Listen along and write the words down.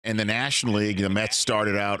in the National League, the Mets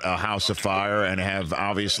started out a house of fire and have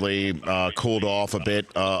obviously cooled off a bit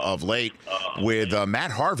of late, with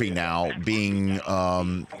Matt Harvey now being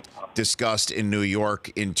discussed in New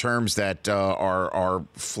York in terms that are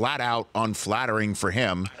flat out unflattering for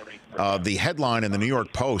him. The headline in the New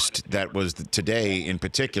York Post that was today in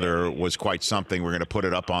particular was quite something. We're going to put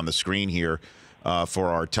it up on the screen here for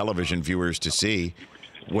our television viewers to see,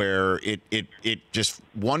 where it just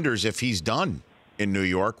wonders if he's done in New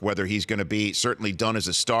York, whether he's going to be certainly done as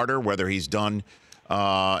a starter, whether he's done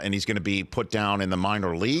and he's going to be put down in the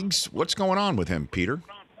minor leagues. What's going on with him, Peter?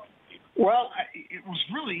 Well, it was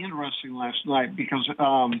really interesting last night because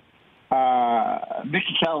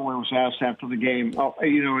Mickey Callaway was asked after the game,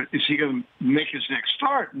 is he going to make his next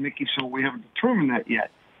start? And Mickey said, well, we haven't determined that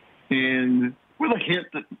yet. And with a hint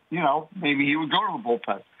that, maybe he would go to the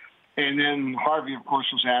bullpen. And then Harvey, of course,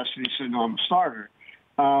 was asked, and he said, no, I'm a starter.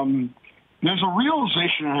 There's a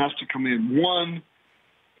realization that has to come in. One,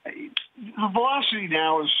 the velocity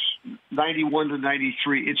now is 91 to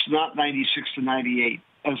 93. It's not 96 to 98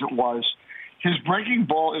 as it was. His breaking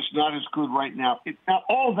ball is not as good right now. Now,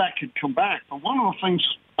 all of that could come back. But one of the things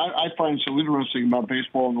I find so interesting about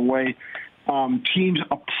baseball and the way teams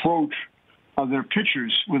approach their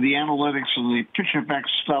pitchers with the analytics and the pitch effect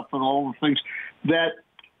stuff and all the things, that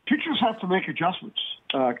pitchers have to make adjustments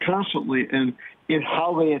constantly in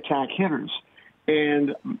how they attack hitters.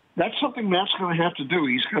 And that's something Matt's going to have to do.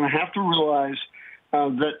 He's going to have to realize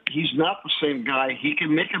that he's not the same guy. He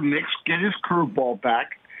can make a mix, get his curveball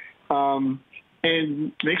back,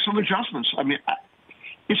 and make some adjustments. I mean,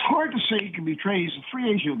 it's hard to say he can be traded. He's a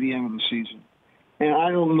free agent at the end of the season. And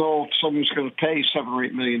I don't know if someone's going to pay $7 or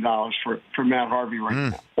 $8 million for Matt Harvey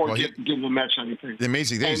right now, or give the Mets anything. The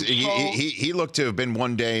amazing thing is he looked to have been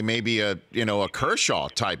one day maybe a Kershaw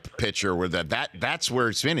type pitcher, where that's where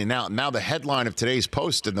it's been. And now the headline of today's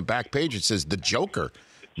Post in the back page, it says the Joker,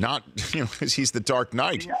 not because he's the Dark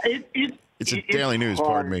Knight. Yeah, it's Daily News. Hard.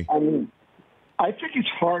 Pardon me. I mean, I think it's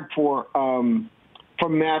hard for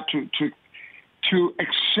Matt to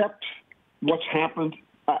accept what's happened.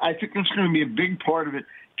 I think that's going to be a big part of it.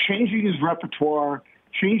 Changing his repertoire,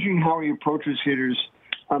 changing how he approaches hitters.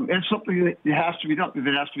 It's something that has to be done. If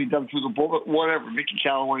it has to be done through the bullet, whatever. Mickey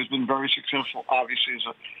Callaway has been very successful, obviously,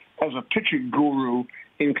 as a pitching guru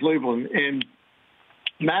in Cleveland. And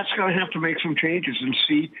Matt's going to have to make some changes and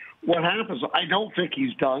see what happens. I don't think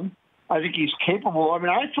he's done. I think he's capable. I mean,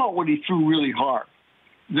 I thought when he threw really hard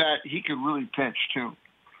that he could really pitch, too.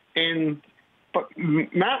 But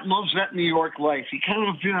Matt loves that New York life. He kind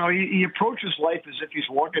of, he approaches life as if he's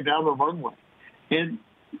walking down the runway. And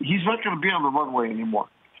he's not going to be on the runway anymore.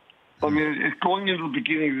 I mean, going into the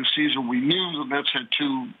beginning of the season, we knew the Mets had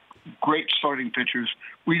two great starting pitchers.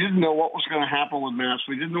 We didn't know what was going to happen with Matz.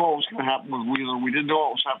 We didn't know what was going to happen with Wheeler. We didn't know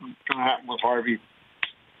what was going to happen with Harvey.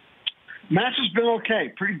 Matz has been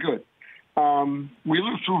okay, pretty good.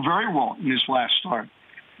 Wheeler threw very well in his last start.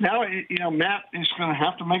 Now, Matt is going to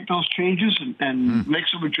have to make those changes and make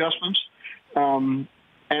some adjustments. And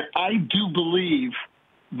I do believe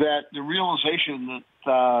that the realization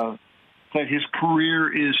that his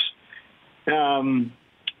career is at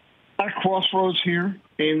a crossroads here,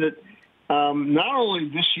 and that not only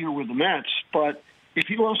this year with the Mets, but if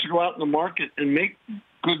he wants to go out in the market and make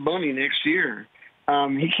good money next year,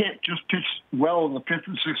 he can't just pitch well in the fifth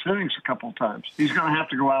and sixth innings a couple of times. He's going to have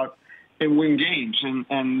to go out and win games, and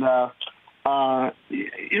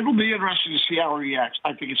it'll be interesting to see how he reacts.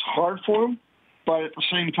 I think it's hard for him, but at the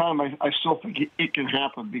same time, I still think it can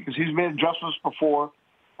happen because he's made adjustments before.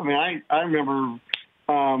 I mean, I remember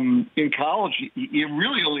in college, he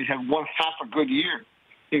really only had one half a good year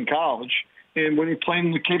in college, and when he played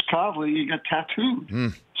in the Cape Cod League, he got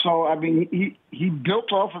tattooed. So, I mean, he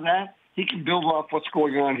built off of that. He can build off what's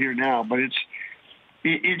going on here now, but it's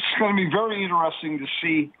going to be very interesting to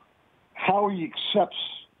see how he accepts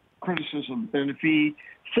criticism. And if he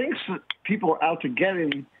thinks that people are out to get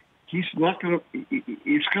him, it's going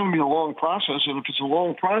to be a long process. And if it's a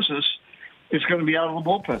long process, it's going to be out of the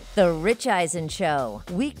bullpen. The Rich Eisen Show,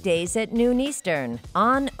 weekdays at noon Eastern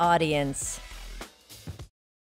on Audience.